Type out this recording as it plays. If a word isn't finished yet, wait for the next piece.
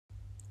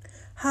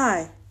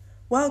Hi,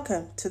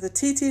 welcome to the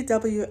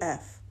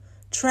TTWF,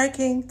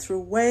 Trekking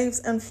Through Waves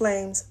and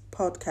Flames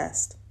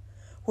podcast,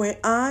 where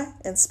I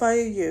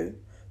inspire you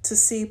to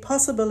see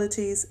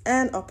possibilities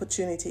and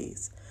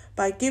opportunities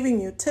by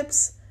giving you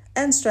tips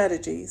and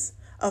strategies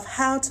of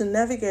how to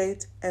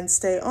navigate and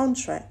stay on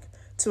track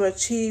to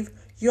achieve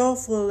your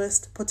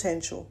fullest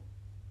potential.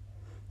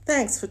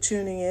 Thanks for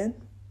tuning in.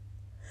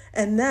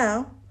 And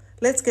now,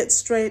 let's get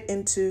straight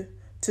into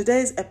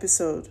today's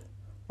episode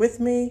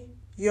with me,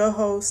 your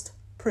host,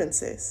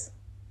 Princess.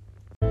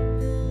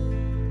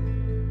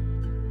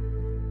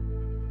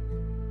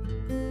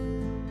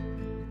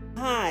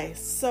 Hi,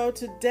 so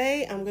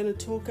today I'm going to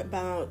talk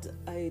about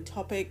a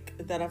topic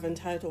that I've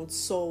entitled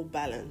soul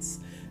balance.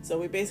 So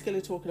we're basically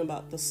talking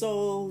about the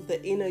soul,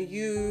 the inner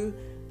you,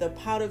 the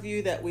part of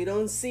you that we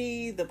don't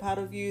see, the part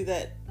of you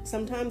that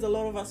sometimes a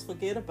lot of us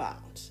forget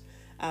about.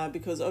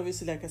 Because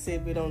obviously, like I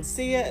said, we don't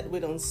see it,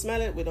 we don't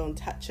smell it, we don't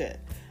touch it.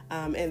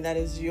 And that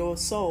is your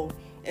soul.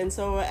 And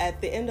so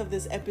at the end of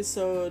this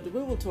episode,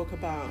 we will talk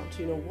about,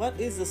 what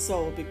is the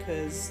soul?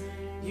 Because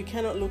you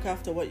cannot look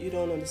after what you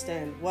don't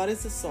understand. What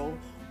is the soul?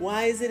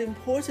 Why is it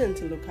important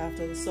to look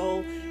after the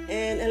soul?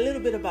 And a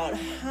little bit about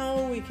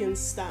how we can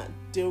start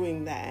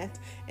doing that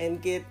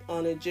and get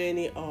on a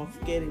journey of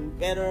getting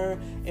better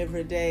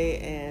every day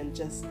and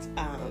just,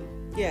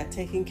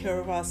 taking care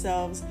of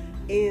ourselves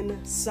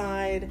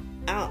inside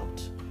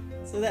out.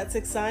 So that's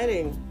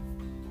exciting.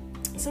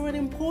 So an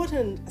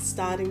important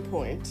starting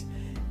point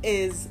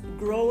is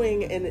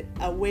growing an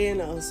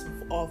awareness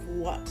of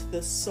what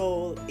the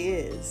soul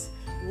is.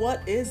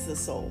 What is the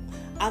soul?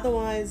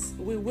 Otherwise,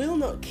 we will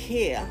not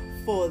care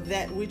for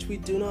that which we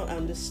do not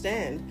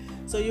understand.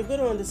 So you've got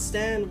to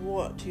understand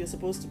what you're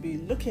supposed to be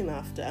looking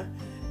after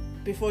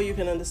before you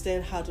can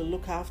understand how to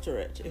look after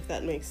it, if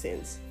that makes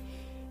sense.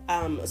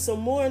 So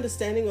more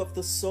understanding of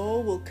the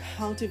soul will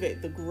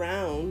cultivate the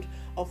ground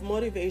of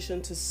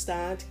motivation to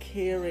start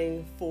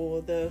caring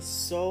for the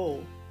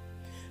soul.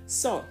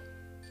 So,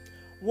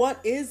 what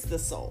is the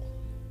soul?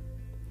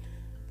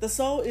 The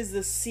soul is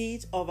the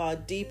seat of our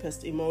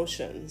deepest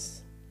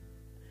emotions.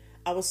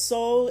 Our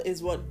soul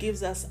is what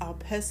gives us our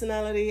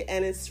personality,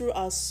 and it's through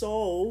our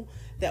soul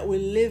that we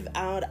live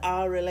out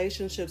our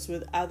relationships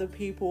with other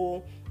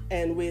people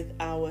and with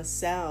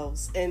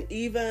ourselves, and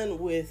even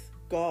with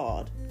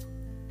God.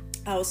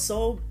 Our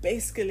soul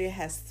basically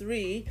has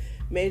three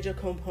major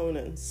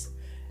components.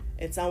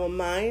 It's our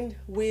mind,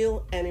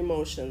 will, and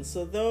emotions.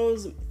 So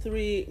those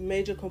three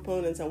major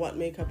components are what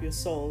make up your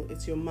soul.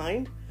 It's your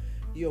mind,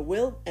 your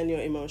will, and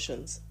your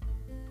emotions.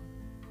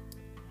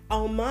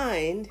 Our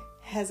mind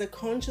has a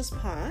conscious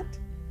part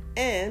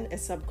and a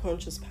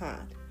subconscious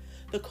part.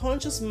 The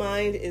conscious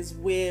mind is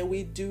where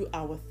we do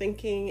our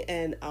thinking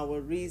and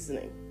our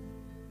reasoning.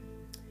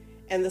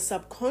 And the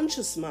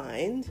subconscious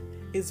mind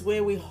is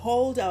where we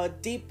hold our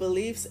deep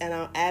beliefs and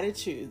our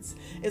attitudes.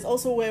 It's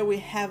also where we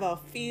have our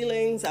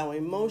feelings, our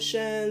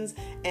emotions,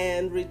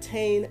 and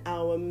retain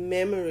our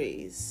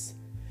memories.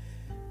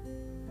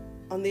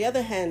 On the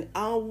other hand,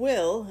 our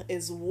will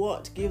is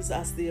what gives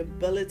us the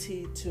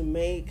ability to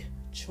make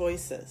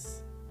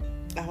choices.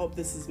 I hope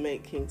this is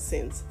making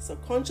sense. So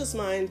conscious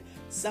mind,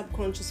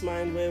 subconscious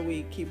mind, where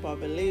we keep our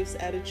beliefs,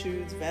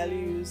 attitudes,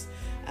 values,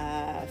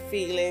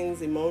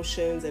 feelings,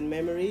 emotions, and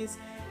memories.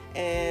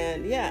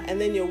 And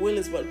then your will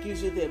is what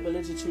gives you the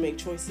ability to make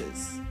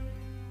choices.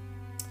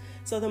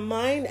 So the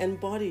mind and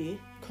body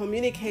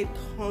communicate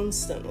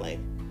constantly.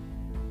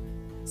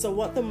 So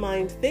what the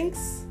mind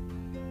thinks,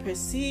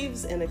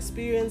 perceives, and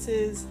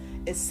experiences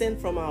is sent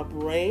from our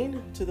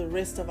brain to the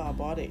rest of our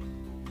body.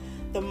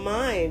 The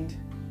mind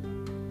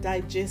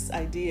digests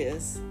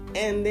ideas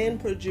and then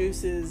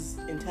produces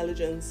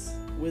intelligence,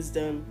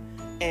 wisdom,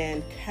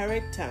 and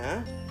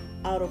character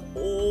out of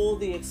all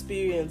the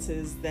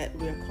experiences that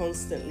we're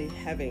constantly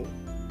having.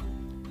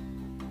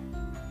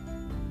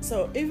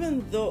 So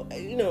even though,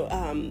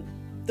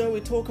 though we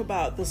talk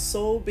about the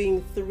soul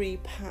being three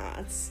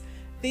parts,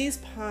 these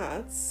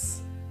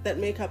parts that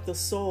make up the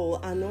soul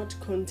are not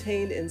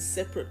contained in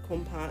separate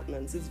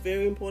compartments. It's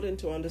very important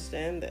to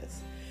understand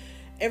this.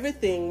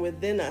 Everything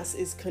within us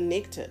is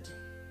connected.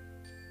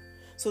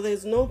 So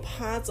there's no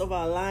parts of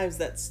our lives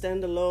that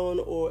stand alone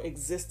or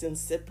exist in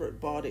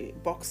separate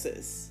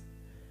boxes.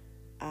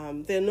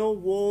 There are no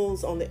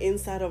walls on the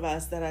inside of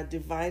us that are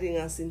dividing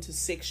us into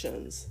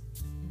sections.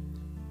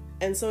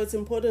 And so it's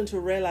important to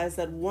realize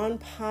that one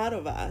part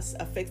of us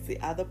affects the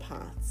other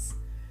parts.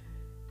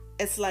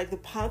 It's like the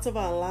parts of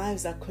our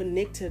lives are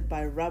connected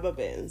by rubber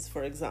bands,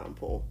 for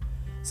example.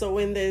 So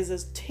when there's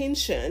a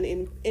tension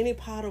in any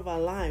part of our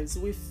lives,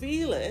 we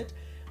feel it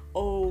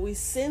or we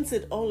sense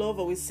it all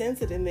over. We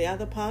sense it in the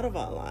other part of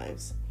our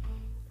lives.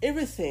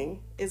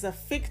 Everything is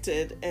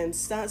affected and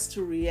starts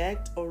to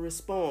react or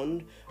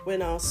respond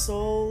when our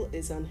soul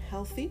is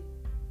unhealthy.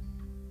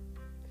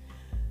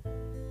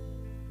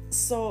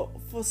 So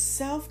for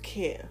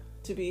self-care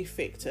to be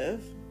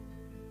effective,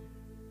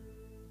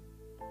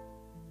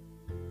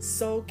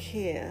 soul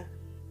care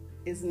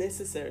is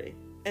necessary.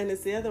 And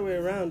it's the other way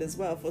around as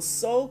well. For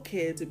soul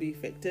care to be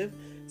effective,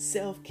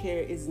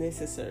 self-care is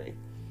necessary.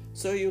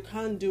 So you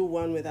can't do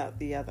one without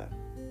the other.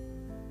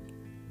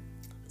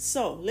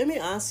 So let me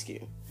ask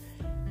you,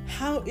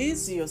 how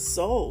is your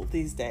soul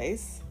these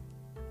days?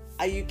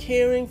 Are you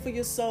caring for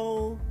your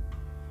soul?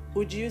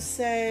 Would you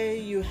say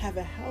you have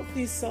a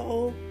healthy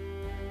soul?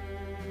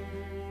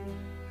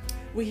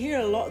 We hear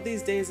a lot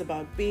these days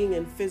about being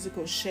in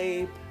physical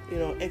shape,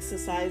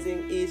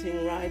 exercising,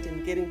 eating right,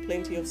 and getting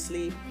plenty of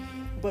sleep.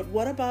 But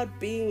what about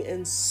being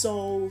in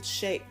soul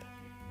shape?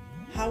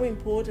 How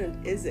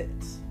important is it?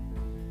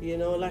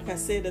 Like I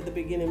said at the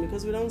beginning,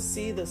 because we don't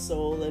see the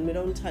soul and we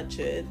don't touch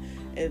it,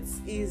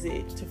 it's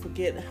easy to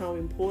forget how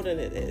important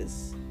it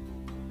is.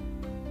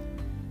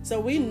 So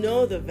we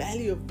know the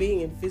value of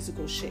being in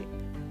physical shape.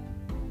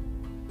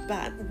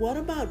 But what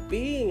about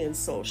being in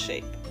soul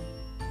shape?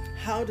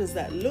 How does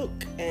that look,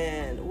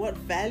 and what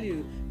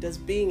value does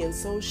being in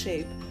soul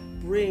shape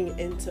bring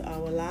into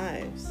our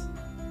lives?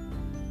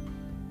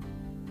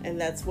 And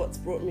that's what's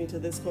brought me to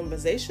this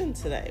conversation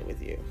today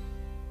with you.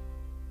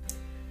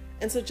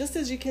 And so just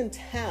as you can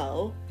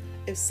tell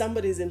if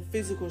somebody's in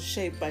physical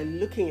shape by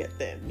looking at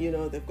them,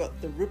 they've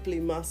got the Ripley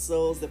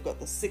muscles, they've got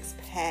the six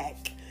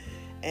pack,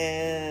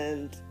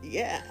 and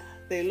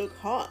they look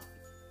hot.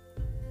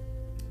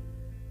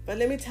 But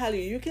let me tell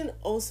you, you can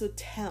also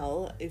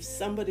tell if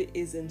somebody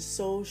is in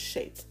soul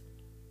shape.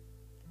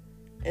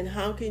 And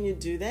how can you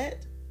do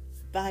that?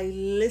 By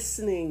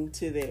listening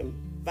to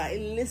them.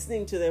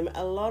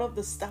 A lot of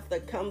the stuff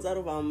that comes out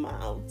of our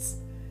mouths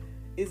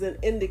is an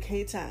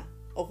indicator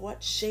of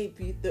what shape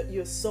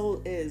your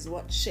soul is,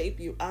 what shape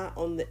you are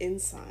on the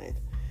inside.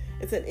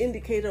 It's an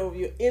indicator of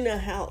your inner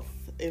health,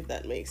 if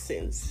that makes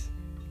sense.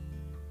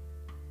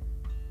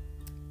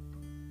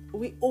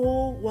 We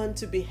all want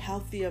to be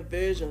healthier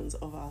versions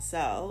of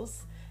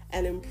ourselves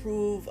and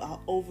improve our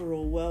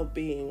overall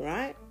well-being,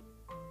 right?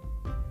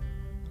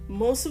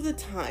 Most of the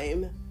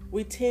time,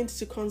 we tend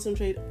to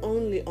concentrate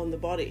only on the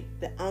body,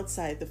 the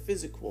outside, the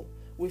physical.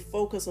 We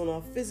focus on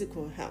our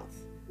physical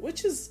health,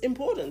 which is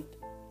important.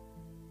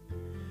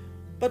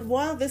 But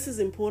while this is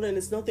important,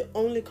 it's not the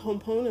only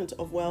component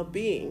of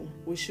well-being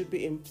we should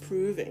be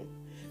improving.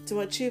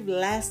 To achieve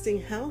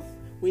lasting health,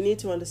 we need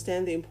to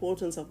understand the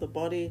importance of the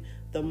body,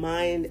 the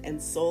mind,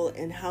 and soul,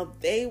 and how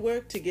they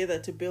work together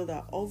to build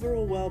our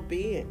overall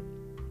well-being.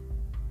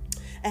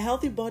 A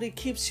healthy body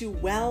keeps you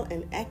well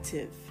and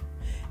active.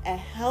 A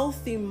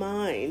healthy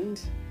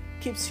mind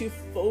keeps you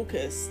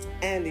focused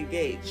and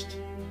engaged.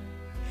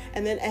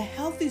 And then a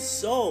healthy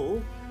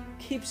soul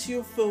keeps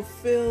you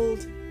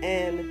fulfilled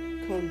and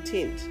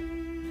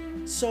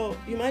content. So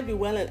you might be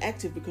well and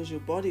active because your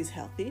body is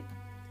healthy,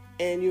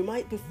 and you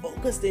might be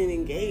focused and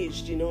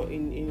engaged,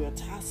 in your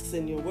tasks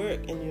and your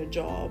work and your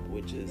job,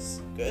 which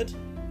is good.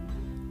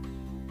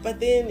 But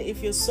then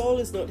if your soul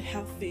is not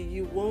healthy,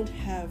 you won't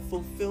have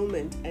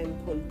fulfillment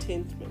and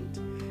contentment.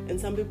 And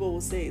some people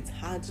will say it's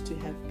hard to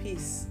have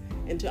peace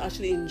and to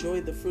actually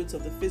enjoy the fruits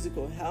of the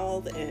physical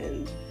health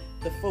and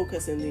the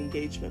focus and the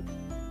engagement.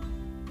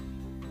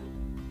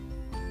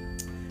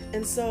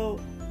 And so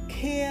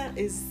care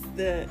is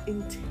the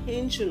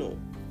intentional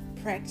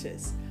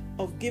practice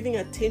of giving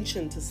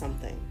attention to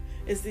something.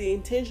 It's the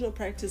intentional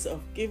practice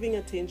of giving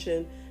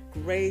attention,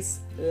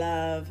 grace,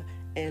 love,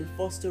 and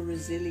foster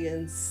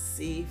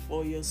resiliency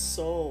for your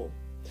soul.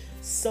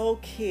 Soul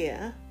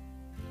care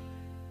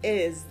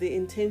is the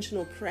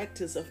intentional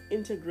practice of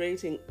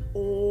integrating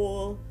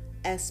all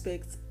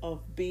aspects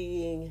of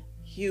being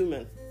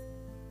human.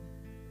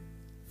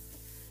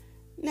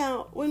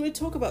 Now, when we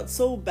talk about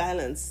soul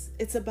balance,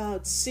 it's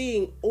about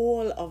seeing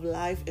all of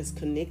life as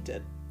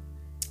connected.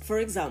 For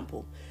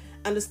example,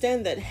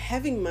 understand that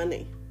having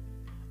money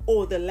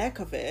or the lack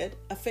of it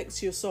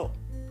affects your soul.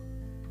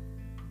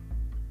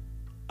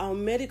 Our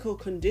medical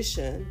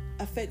condition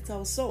affects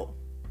our soul.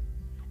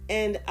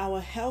 And our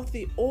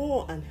healthy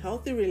or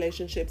unhealthy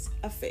relationships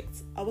affect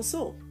our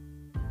soul.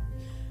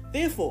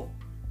 Therefore,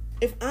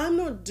 if I'm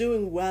not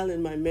doing well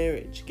in my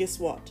marriage, guess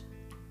what?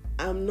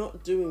 I'm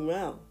not doing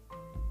well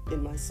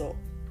in my soul.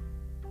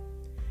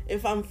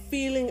 If I'm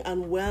feeling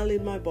unwell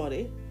in my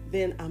body,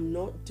 then I'm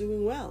not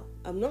doing well.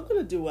 I'm not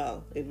going to do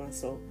well in my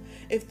soul.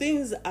 If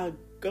things are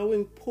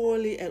going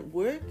poorly at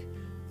work,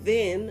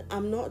 then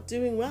I'm not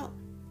doing well.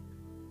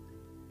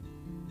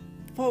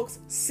 Folks,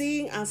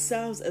 seeing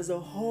ourselves as a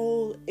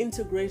whole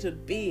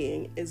integrated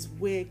being is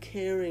where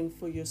caring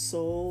for your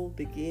soul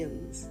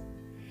begins.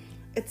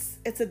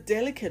 It's a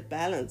delicate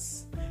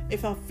balance.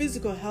 If our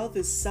physical health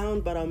is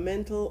sound but our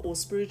mental or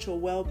spiritual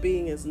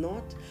well-being is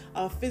not,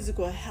 our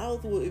physical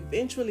health will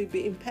eventually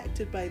be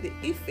impacted by the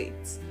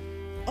effects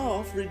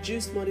of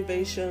reduced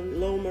motivation,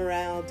 low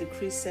morale,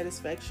 decreased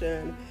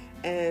satisfaction,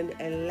 and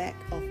a lack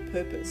of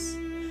purpose.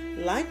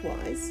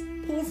 Likewise,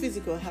 poor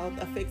physical health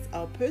affects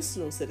our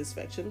personal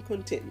satisfaction,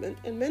 contentment,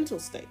 and mental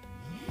state.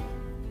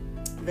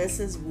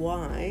 This is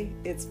why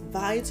it's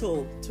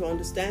vital to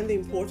understand the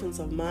importance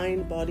of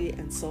mind, body,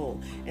 and soul,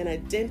 and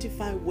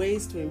identify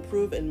ways to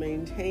improve and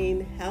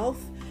maintain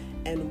health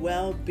and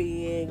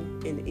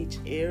well-being in each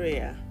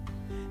area.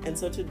 And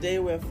so today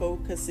we're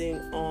focusing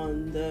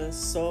on the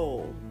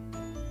soul.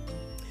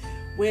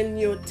 when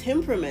your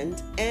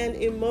temperament and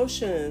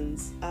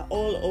emotions are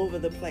all over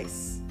the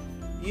place,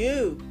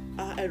 you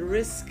are at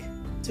risk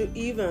to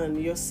even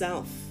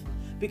yourself,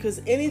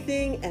 because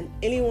anything and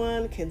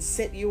anyone can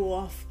set you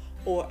off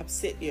or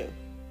upset you.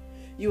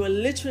 You are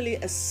literally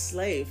a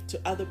slave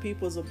to other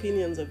people's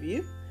opinions of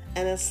you,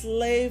 and a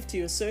slave to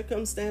your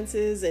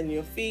circumstances and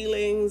your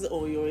feelings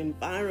or your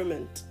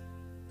environment.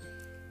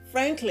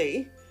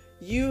 Frankly,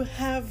 you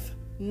have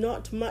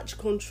not much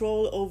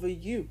control over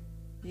you.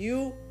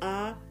 You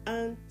are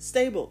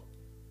unstable.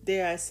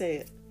 Dare I say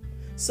it?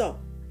 So,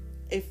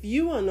 if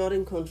you are not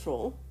in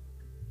control,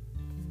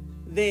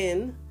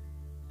 then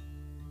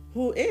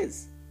who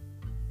is?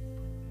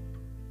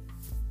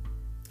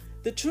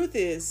 The truth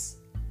is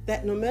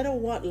that no matter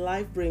what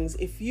life brings,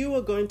 if you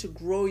are going to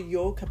grow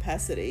your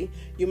capacity,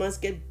 you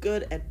must get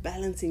good at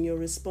balancing your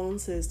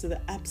responses to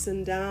the ups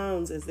and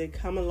downs as they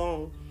come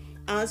along.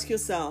 Ask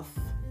yourself,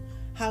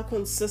 how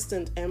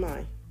consistent am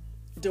I?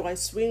 Do I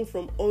swing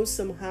from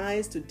awesome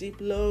highs to deep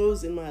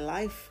lows in my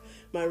life,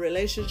 my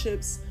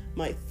relationships,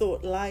 my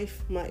thought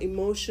life, my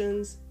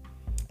emotions?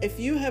 If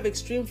you have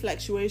extreme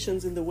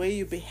fluctuations in the way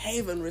you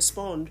behave and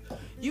respond,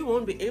 you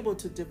won't be able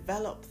to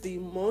develop the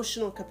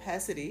emotional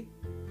capacity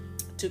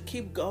to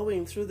keep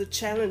going through the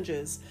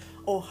challenges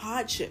or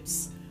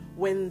hardships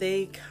when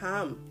they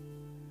come.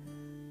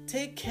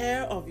 Take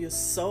care of your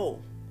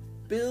soul.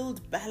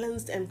 Build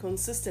balanced and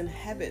consistent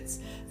habits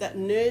that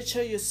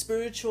nurture your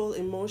spiritual,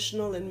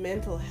 emotional, and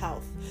mental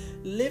health.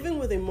 Living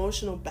with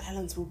emotional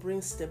balance will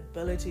bring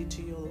stability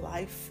to your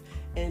life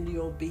and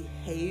your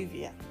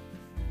behavior.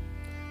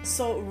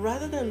 So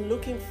rather than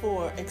looking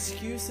for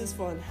excuses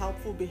for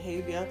unhelpful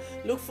behavior,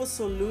 look for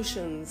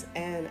solutions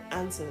and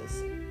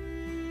answers.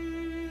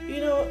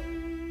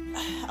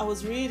 I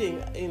was reading,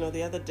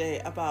 the other day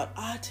about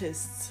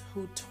artists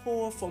who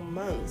tour for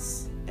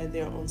months and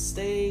they're on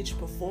stage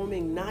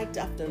performing night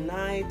after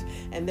night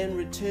and then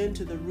return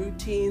to the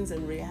routines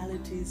and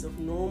realities of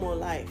normal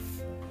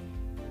life.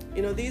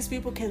 These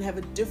people can have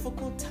a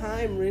difficult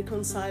time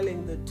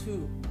reconciling the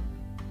two.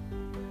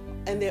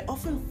 And they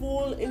often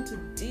fall into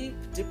deep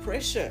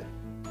depression.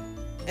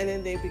 And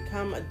then they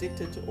become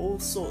addicted to all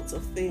sorts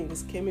of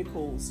things,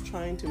 chemicals,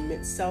 trying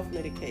to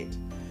self-medicate,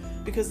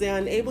 because they are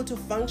unable to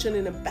function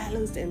in a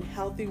balanced and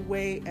healthy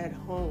way at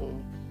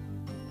home.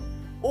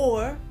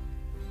 Or,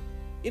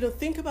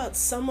 think about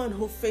someone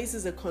who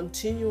faces a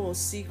continual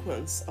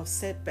sequence of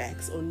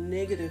setbacks or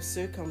negative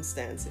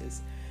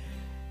circumstances.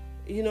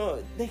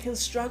 They can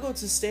struggle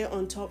to stay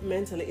on top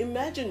mentally.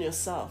 Imagine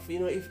yourself,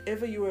 if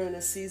ever you were in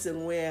a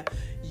season where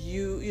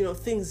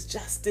things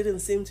just didn't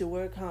seem to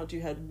work out. You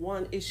had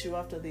one issue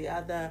after the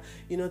other.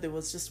 There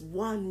was just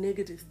one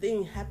negative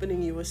thing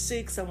happening. You were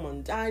sick,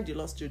 someone died, you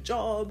lost your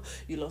job,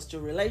 you lost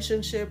your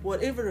relationship,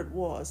 whatever it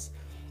was.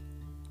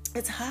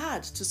 It's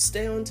hard to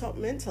stay on top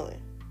mentally.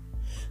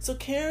 So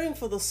caring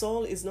for the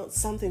soul is not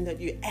something that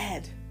you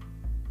add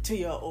to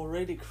your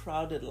already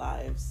crowded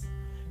lives.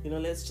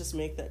 Let's just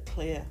make that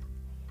clear.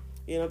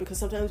 Because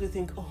sometimes we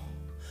think,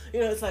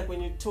 it's like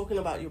when you're talking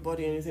about your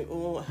body and you think,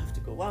 I have to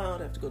go out,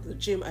 I have to go to the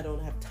gym, I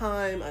don't have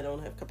time, I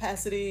don't have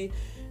capacity,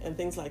 and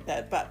things like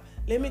that. But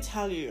let me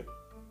tell you,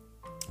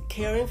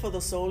 caring for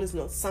the soul is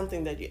not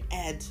something that you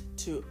add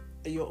to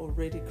your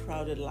already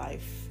crowded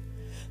life.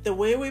 The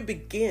way we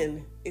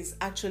begin is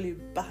actually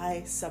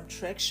by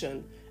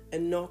subtraction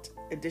and not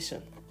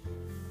addition.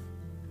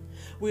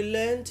 We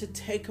learn to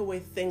take away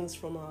things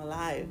from our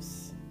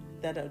lives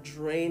that are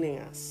draining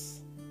us.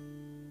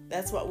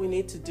 That's what we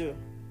need to do.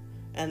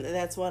 And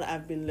that's what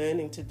I've been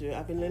learning to do.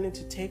 I've been learning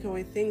to take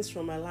away things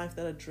from my life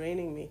that are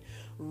draining me,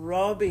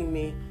 robbing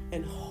me,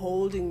 and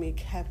holding me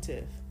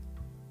captive.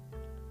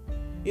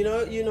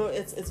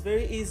 It's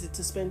very easy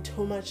to spend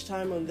too much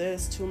time on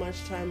this, too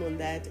much time on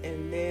that,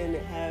 and then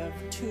have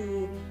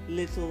too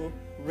little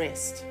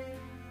rest.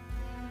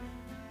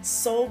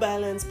 Soul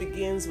balance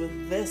begins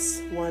with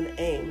this one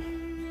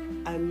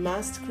aim. I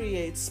must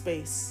create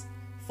space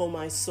for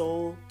my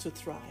soul to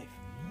thrive.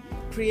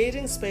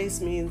 Creating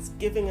space means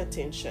giving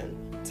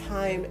attention,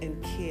 time,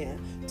 and care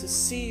to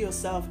see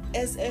yourself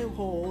as a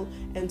whole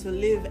and to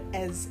live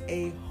as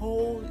a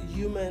whole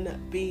human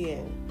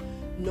being,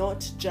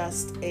 not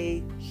just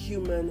a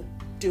human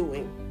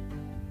doing.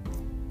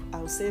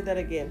 I'll say that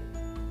again.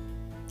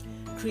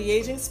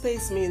 Creating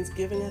space means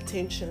giving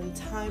attention,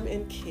 time,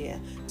 and care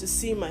to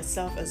see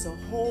myself as a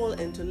whole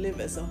and to live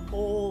as a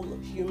whole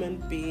human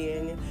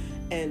being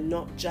and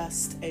not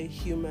just a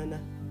human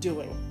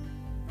doing.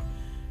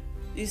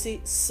 You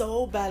see,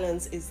 soul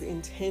balance is the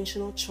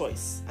intentional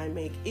choice I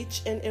make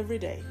each and every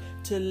day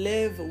to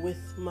live with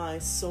my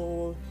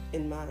soul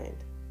in mind.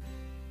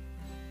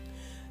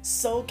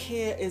 Soul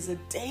care is a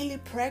daily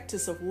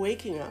practice of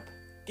waking up,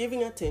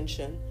 giving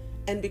attention,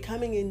 and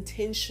becoming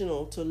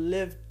intentional to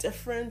live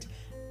different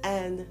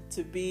and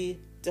to be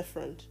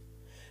different.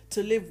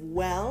 To live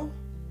well,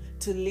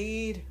 to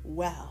lead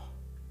well,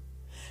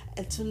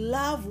 and to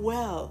love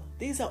well.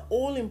 These are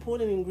all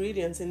important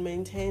ingredients in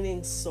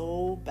maintaining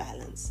soul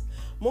balance.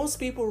 Most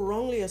people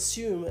wrongly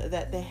assume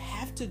that they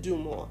have to do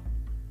more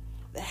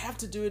they have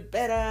to do it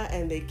better,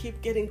 and they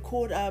keep getting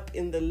caught up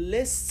in the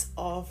lists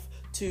of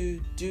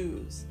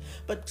to-dos.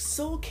 But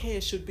soul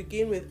care should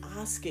begin with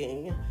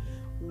asking,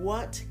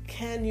 what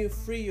can you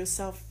free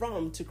yourself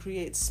from to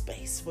create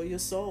space for your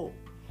soul?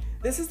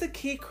 This is the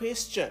key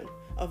question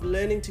of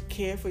learning to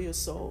care for your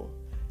soul.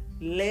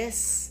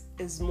 Less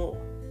is more.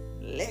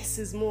 Less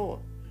is more.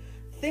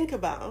 Think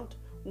about,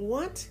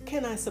 what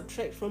can I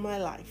subtract from my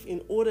life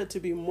in order to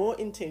be more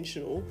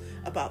intentional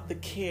about the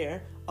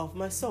care of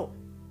my soul?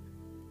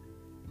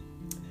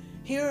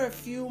 Here are a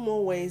few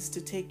more ways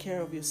to take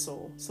care of your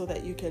soul so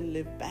that you can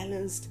live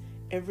balanced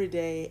every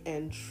day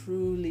and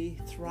truly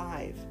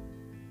thrive.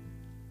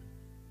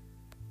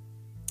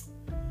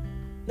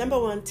 Number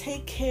one,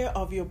 take care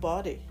of your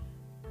body.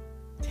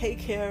 Take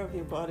care of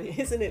your body.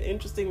 Isn't it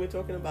interesting? We're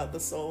talking about the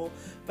soul,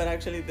 but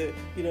actually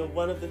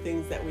one of the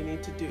things that we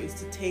need to do is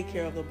to take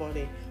care of the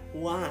body.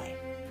 Why?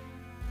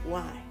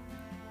 Why?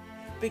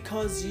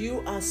 Because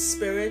you are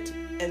spirit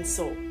and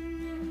soul,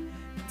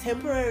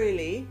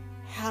 temporarily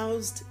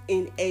housed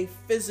in a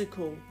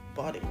physical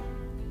body.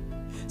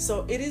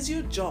 So it is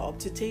your job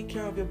to take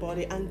care of your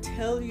body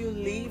until you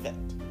leave it.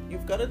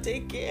 You've got to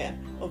take care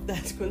of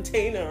that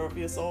container of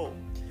your soul,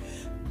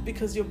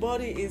 because your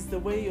body is the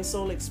way your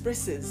soul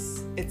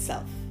expresses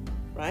itself,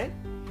 right?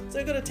 So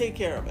you've got to take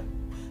care of it.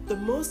 The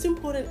most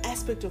important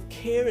aspect of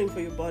caring for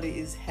your body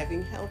is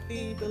having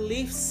healthy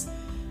beliefs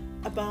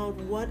about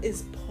what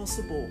is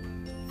possible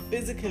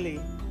physically,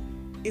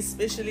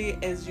 especially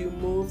as you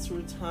move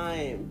through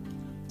time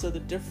to the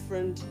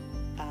different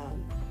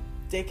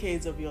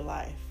decades of your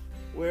life.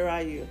 Where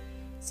are you?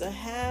 So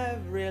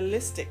have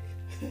realistic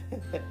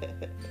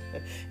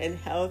and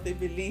healthy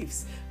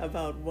beliefs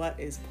about what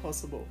is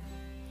possible.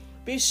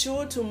 Be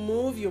sure to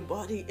move your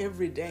body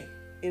every day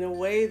in a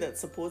way that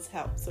supports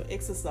health. So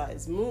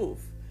exercise, move,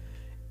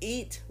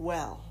 eat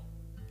well,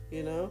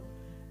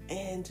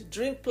 and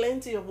drink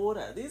plenty of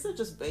water. These are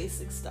just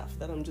basic stuff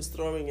that I'm just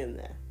throwing in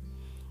there.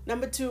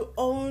 Number two,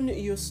 own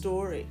your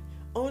story.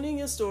 Owning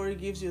your story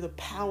gives you the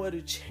power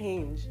to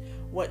change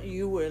what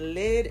you were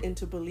led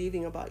into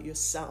believing about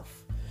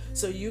yourself,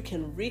 so you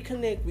can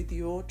reconnect with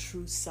your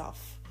true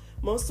self.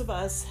 Most of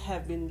us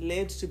have been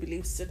led to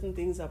believe certain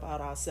things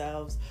about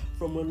ourselves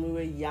from when we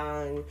were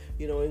young,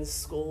 in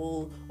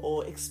school,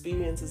 or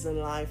experiences in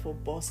life, or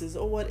bosses,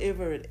 or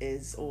whatever it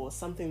is, or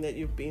something that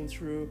you've been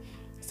through,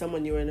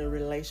 someone you're in a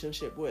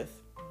relationship with,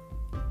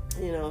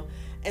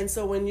 And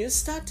so when you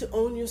start to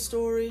own your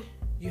story,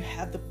 you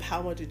have the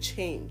power to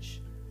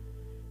change.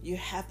 You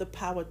have the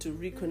power to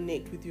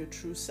reconnect with your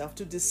true self,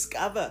 to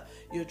discover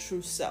your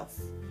true self,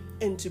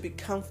 and to be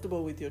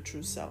comfortable with your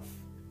true self.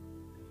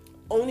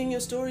 Owning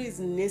your story is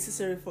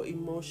necessary for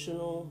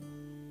emotional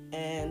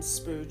and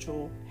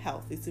spiritual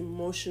health. It's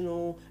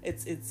emotional,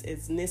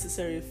 it's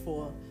necessary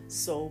for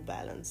soul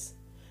balance.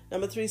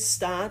 Number three,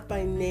 start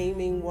by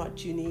naming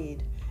what you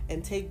need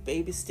and take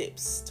baby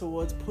steps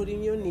towards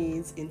putting your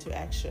needs into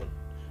action.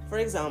 For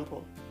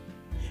example,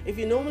 if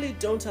you normally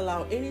don't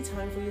allow any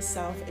time for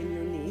yourself and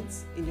your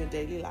needs in your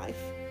daily life,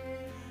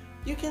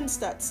 you can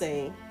start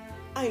saying,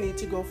 I need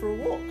to go for a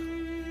walk.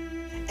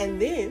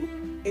 And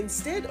then,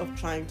 instead of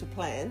trying to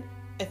plan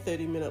a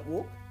 30-minute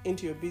walk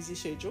into your busy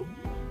schedule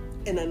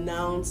and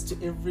announce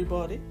to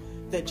everybody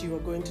that you are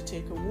going to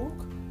take a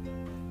walk,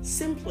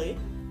 simply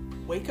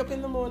wake up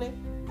in the morning,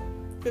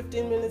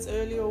 15 minutes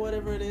early or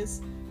whatever it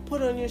is,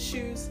 put on your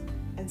shoes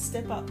and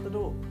step out the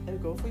door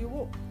and go for your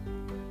walk.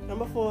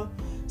 Number four,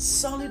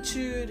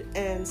 solitude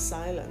and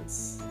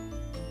silence.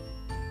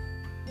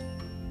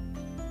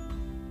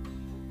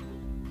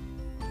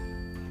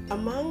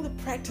 Among the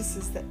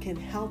practices that can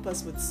help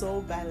us with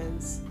soul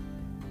balance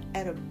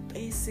at a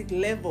basic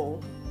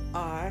level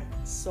are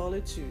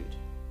solitude,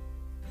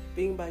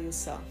 being by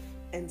yourself,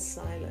 and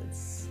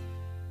silence.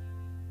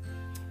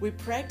 We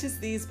practice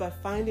these by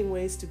finding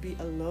ways to be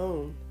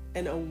alone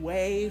and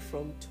away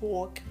from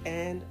talk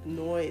and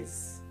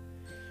noise.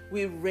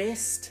 We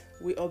rest,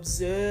 we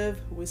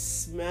observe, we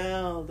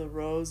smell the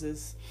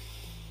roses.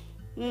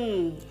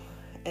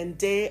 And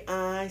dare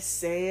I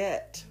say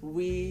it,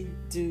 we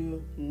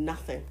do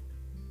nothing.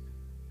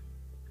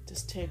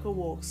 Just take a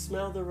walk,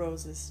 smell the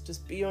roses,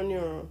 just be on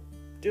your own.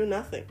 Do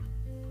nothing,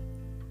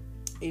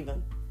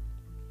 even.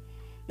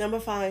 Number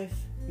five,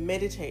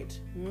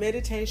 meditate.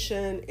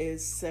 Meditation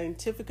is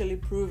scientifically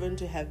proven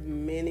to have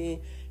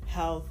many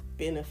health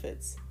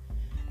benefits.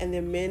 And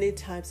there are many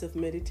types of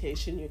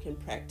meditation you can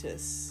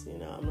practice.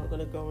 I'm not going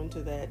to go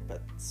into that,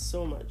 but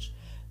so much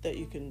that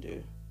you can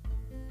do.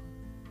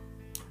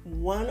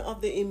 One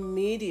of the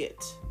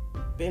immediate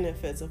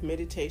benefits of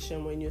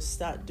meditation when you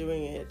start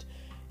doing it,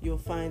 you'll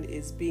find,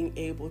 is being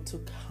able to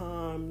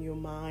calm your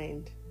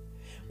mind.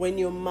 When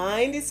your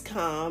mind is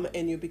calm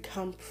and you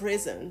become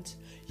present,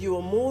 you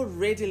are more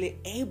readily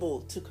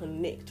able to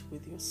connect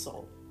with your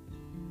soul.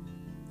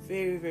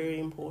 Very, very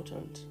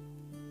important.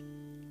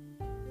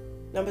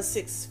 Number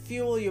six,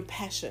 fuel your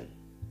passion.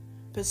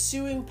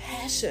 Pursuing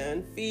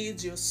passion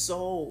feeds your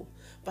soul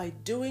by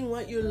doing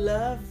what you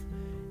love,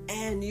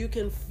 and you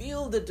can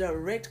feel the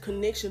direct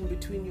connection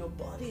between your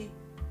body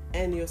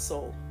and your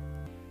soul.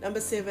 Number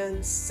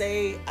 7,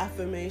 say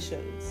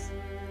affirmations.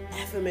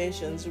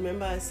 Affirmations.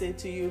 Remember I said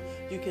to you,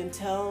 you can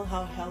tell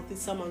how healthy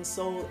someone's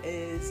soul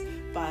is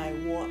by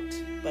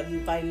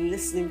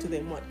listening to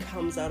them, what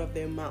comes out of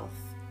their mouth.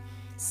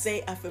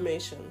 Say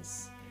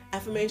affirmations.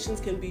 Affirmations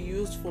can be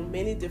used for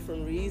many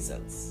different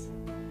reasons.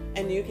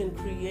 And you can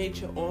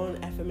create your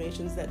own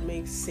affirmations that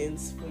make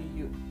sense for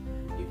you.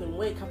 You can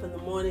wake up in the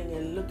morning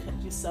and look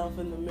at yourself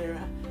in the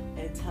mirror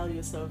and tell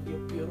yourself you're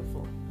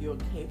beautiful, you're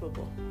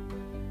capable,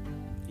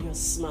 you're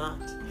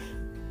smart.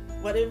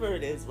 Whatever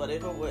it is,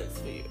 whatever works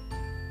for you.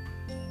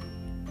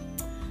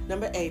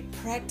 Number 8,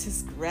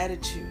 practice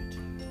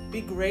gratitude. Be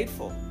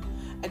grateful.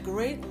 A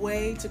great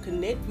way to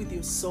connect with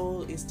your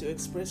soul is to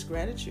express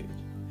gratitude.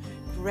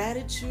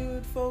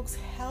 Gratitude, folks,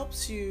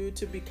 helps you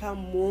to become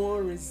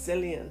more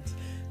resilient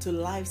to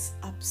life's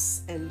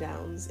ups and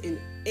downs in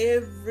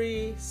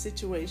every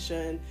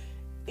situation,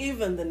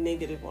 even the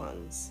negative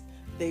ones.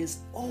 There's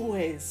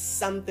always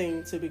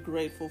something to be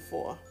grateful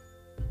for.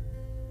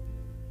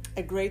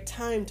 A great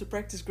time to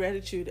practice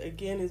gratitude,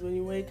 again, is when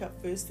you wake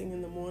up first thing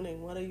in the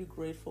morning. What are you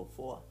grateful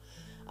for?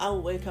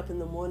 I'll wake up in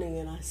the morning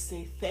and I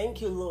say, thank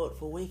you, Lord,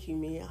 for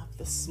waking me up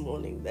this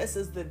morning. This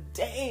is the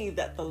day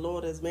that the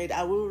Lord has made.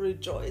 I will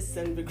rejoice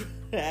and be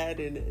glad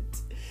in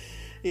it.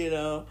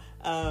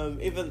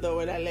 Even though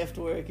when I left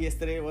work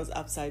yesterday it was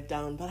upside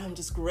down, but I'm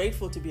just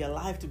grateful to be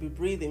alive, to be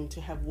breathing,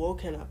 to have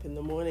woken up in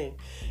the morning.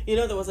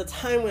 There was a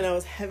time when I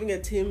was having a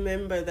team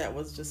member that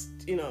was just,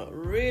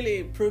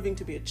 really proving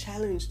to be a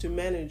challenge to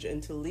manage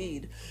and to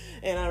lead.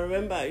 And I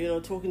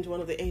remember, talking to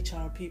one of the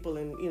HR people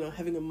and,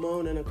 having a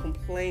moan and a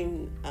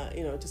complain,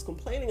 just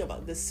complaining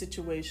about this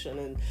situation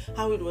and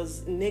how it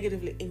was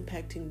negatively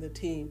impacting the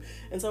team.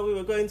 And so we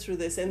were going through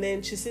this, and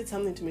then she said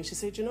something to me. She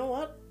said, you know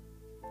what?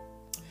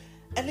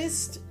 At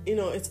least,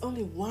 it's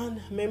only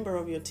one member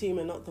of your team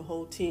and not the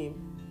whole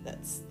team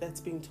that's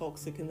being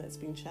toxic and that's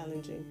being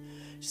challenging.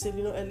 She said,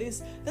 at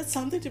least that's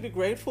something to be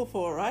grateful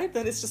for, right?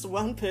 That it's just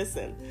one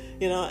person,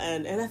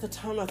 and at the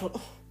time I thought,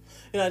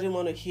 I didn't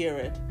want to hear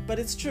it. But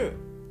it's true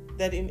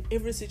that in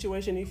every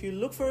situation, if you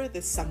look for it,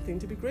 there's something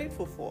to be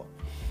grateful for.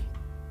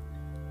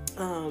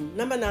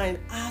 Number 9,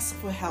 ask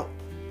for help.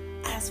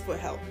 Ask for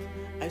help.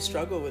 I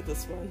struggle with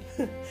this one.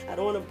 I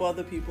don't want to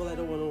bother people. I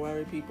don't want to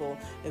worry people.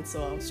 And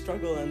so I'll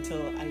struggle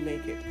until I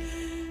make it.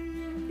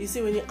 You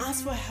see, when you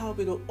ask for help,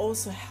 it will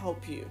also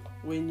help you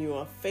when you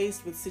are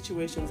faced with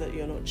situations that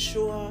you're not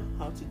sure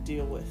how to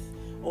deal with.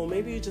 Or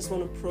maybe you just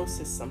want to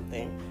process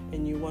something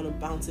and you want to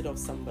bounce it off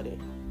somebody.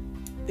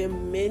 There are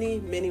many,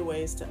 many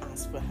ways to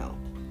ask for help.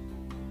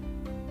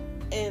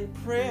 And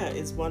prayer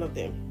is one of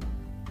them.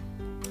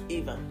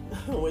 Even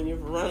when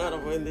you've run out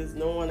of when there's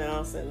no one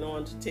else and no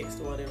one to text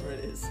or whatever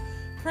it is.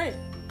 Pray.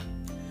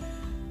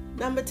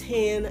 Number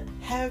 10,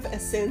 have a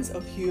sense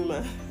of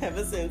humor. Have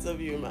a sense of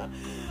humor.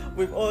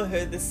 We've all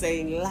heard the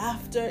saying,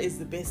 laughter is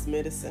the best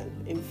medicine.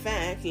 In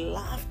fact,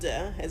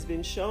 laughter has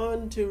been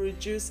shown to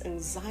reduce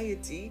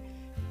anxiety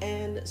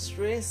and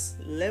stress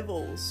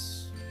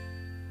levels.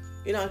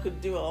 I could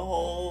do a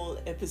whole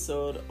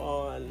episode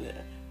on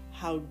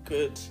how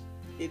good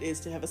it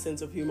is to have a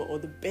sense of humor or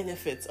the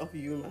benefits of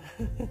humor.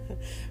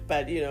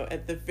 But,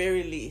 at the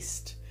very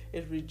least,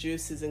 it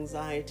reduces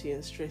anxiety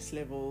and stress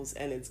levels,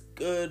 and it's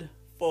good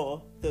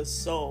for the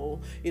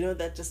soul.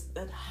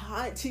 That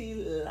hearty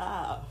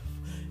laugh.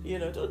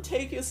 Don't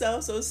take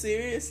yourself so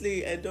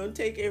seriously and don't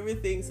take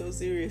everything so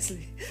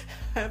seriously.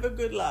 Have a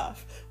good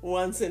laugh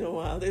once in a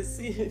while.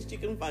 You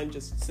can find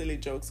just silly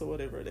jokes or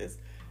whatever it is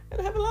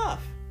and have a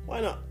laugh.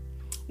 Why not?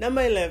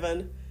 Number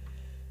 11,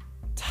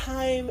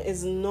 time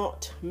is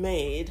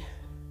made,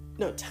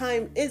 not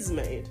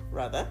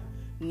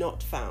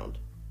found.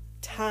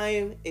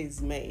 Time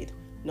is made,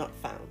 not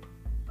found.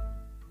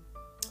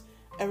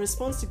 A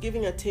response to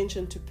giving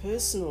attention to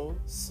personal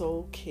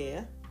soul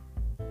care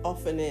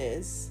often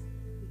is,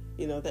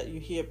 that you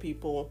hear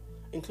people,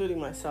 including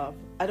myself,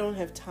 I don't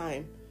have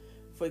time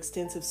for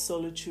extensive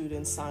solitude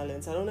and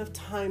silence. I don't have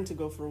time to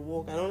go for a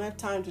walk. I don't have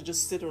time to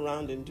just sit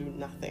around and do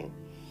nothing.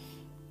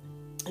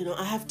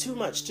 I have too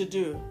much to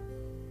do.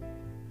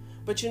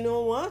 But you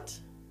know what?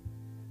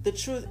 The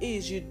truth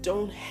is you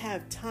don't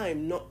have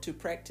time not to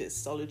practice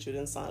solitude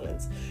and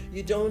silence.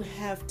 You don't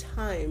have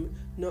time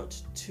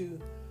not to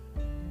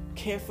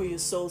care for your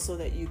soul so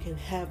that you can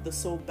have the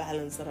soul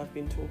balance that I've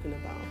been talking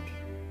about.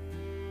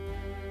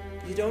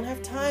 You don't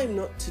have time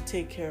not to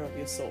take care of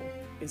your soul,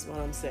 is what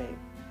I'm saying.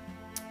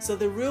 So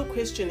the real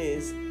question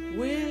is,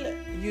 will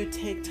you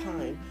take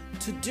time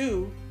to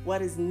do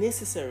what is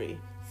necessary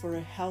for a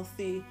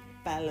healthy,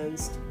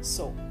 balanced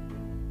soul?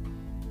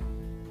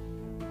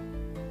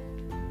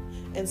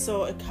 And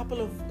so a couple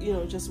of,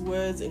 just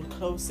words in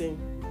closing.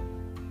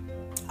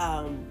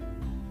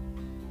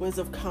 Words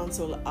of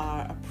counsel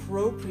are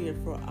appropriate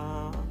for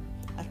our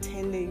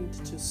attending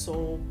to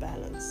soul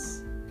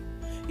balance.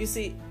 You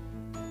see,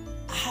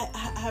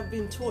 I have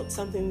been taught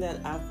something that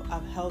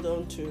I've held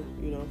on to,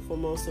 for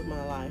most of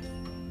my life.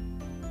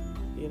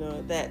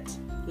 That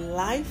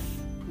life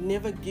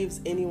never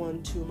gives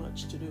anyone too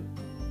much to do.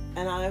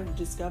 And I've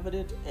discovered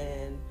it,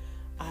 and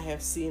I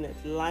have seen it.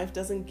 Life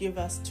doesn't give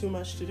us too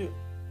much to do.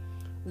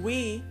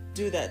 We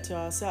do that to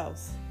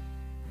ourselves,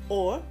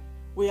 or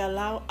we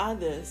allow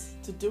others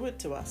to do it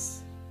to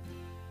us.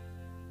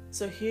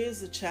 So here's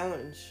the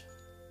challenge.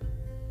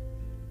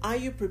 Are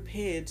you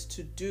prepared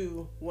to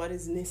do what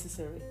is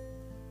necessary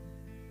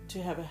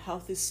to have a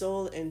healthy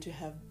soul and to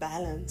have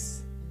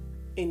balance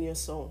in your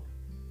soul?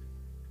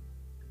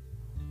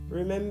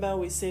 Remember,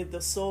 we said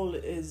the soul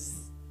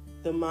is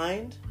the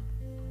mind,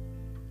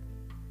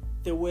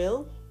 the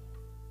will,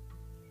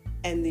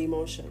 and the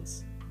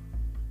emotions.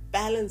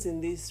 Balance in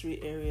these three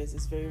areas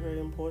is very, very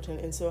important.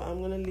 And so I'm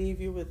going to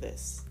leave you with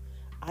this.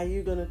 Are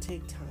you going to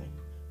take time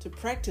to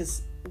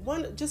practice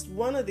just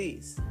one of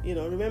these?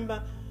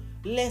 Remember,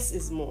 less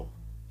is more.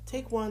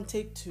 Take one,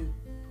 take two.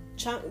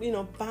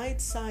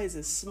 Bite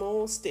sizes,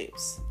 small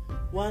steps,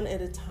 one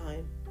at a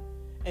time.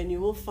 And you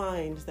will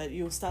find that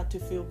you'll start to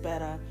feel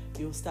better.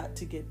 You'll start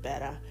to get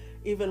better.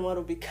 Even what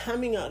will be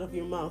coming out of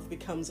your mouth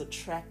becomes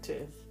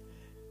attractive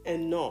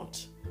and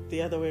not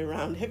the other way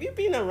around. Have you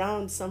been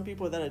around some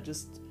people that are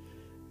just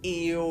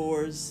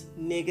Eeyores,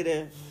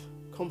 negative,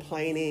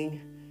 complaining,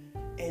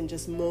 and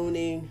just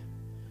moaning?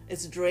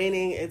 It's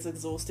draining, it's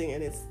exhausting,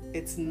 and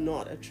it's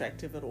not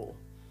attractive at all.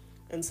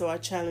 And so I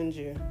challenge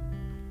you,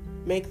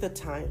 make the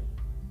time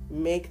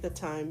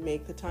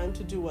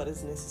to do what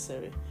is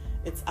necessary.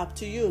 It's up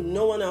to you.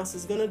 No one else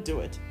is going to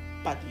do it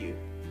but you.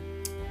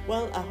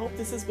 Well, I hope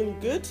this has been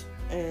good,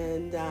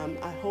 and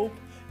I hope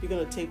you're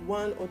going to take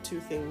one or two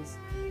things.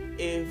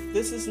 If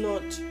this is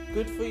not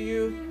good for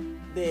you,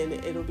 then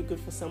it'll be good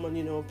for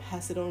someone,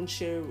 pass it on,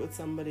 share it with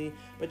somebody.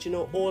 But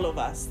all of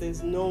us,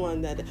 there's no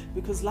one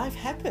because life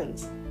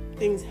happens,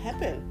 things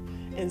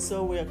happen. And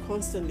so we are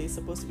constantly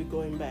supposed to be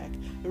going back,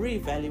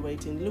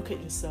 reevaluating, look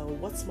at yourself.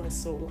 What's my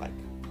soul like?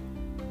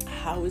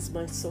 How is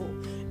my soul?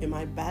 Am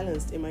I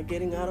balanced? Am I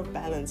getting out of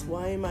balance?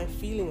 Why am I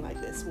feeling like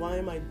this? Why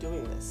am I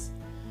doing this?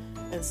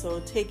 And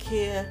so take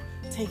care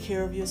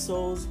of your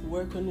souls,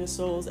 work on your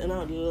souls, and I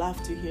would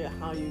love to hear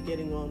how you're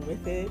getting on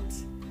with it.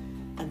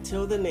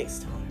 Until the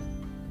next time,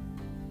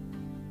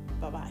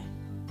 bye-bye.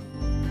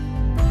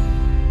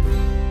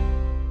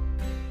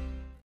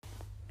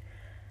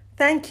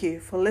 Thank you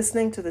for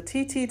listening to the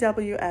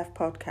TTWF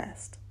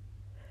podcast.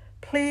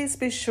 Please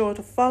be sure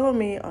to follow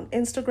me on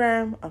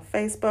Instagram, on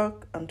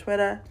Facebook, on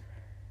Twitter,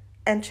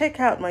 and check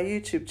out my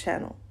YouTube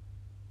channel.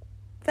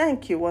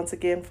 Thank you once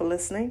again for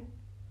listening.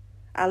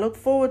 I look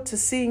forward to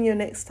seeing you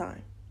next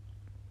time.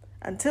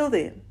 Until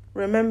then,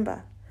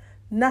 remember,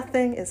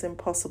 nothing is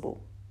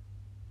impossible.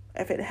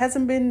 If it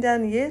hasn't been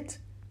done yet,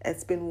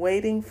 it's been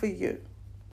waiting for you.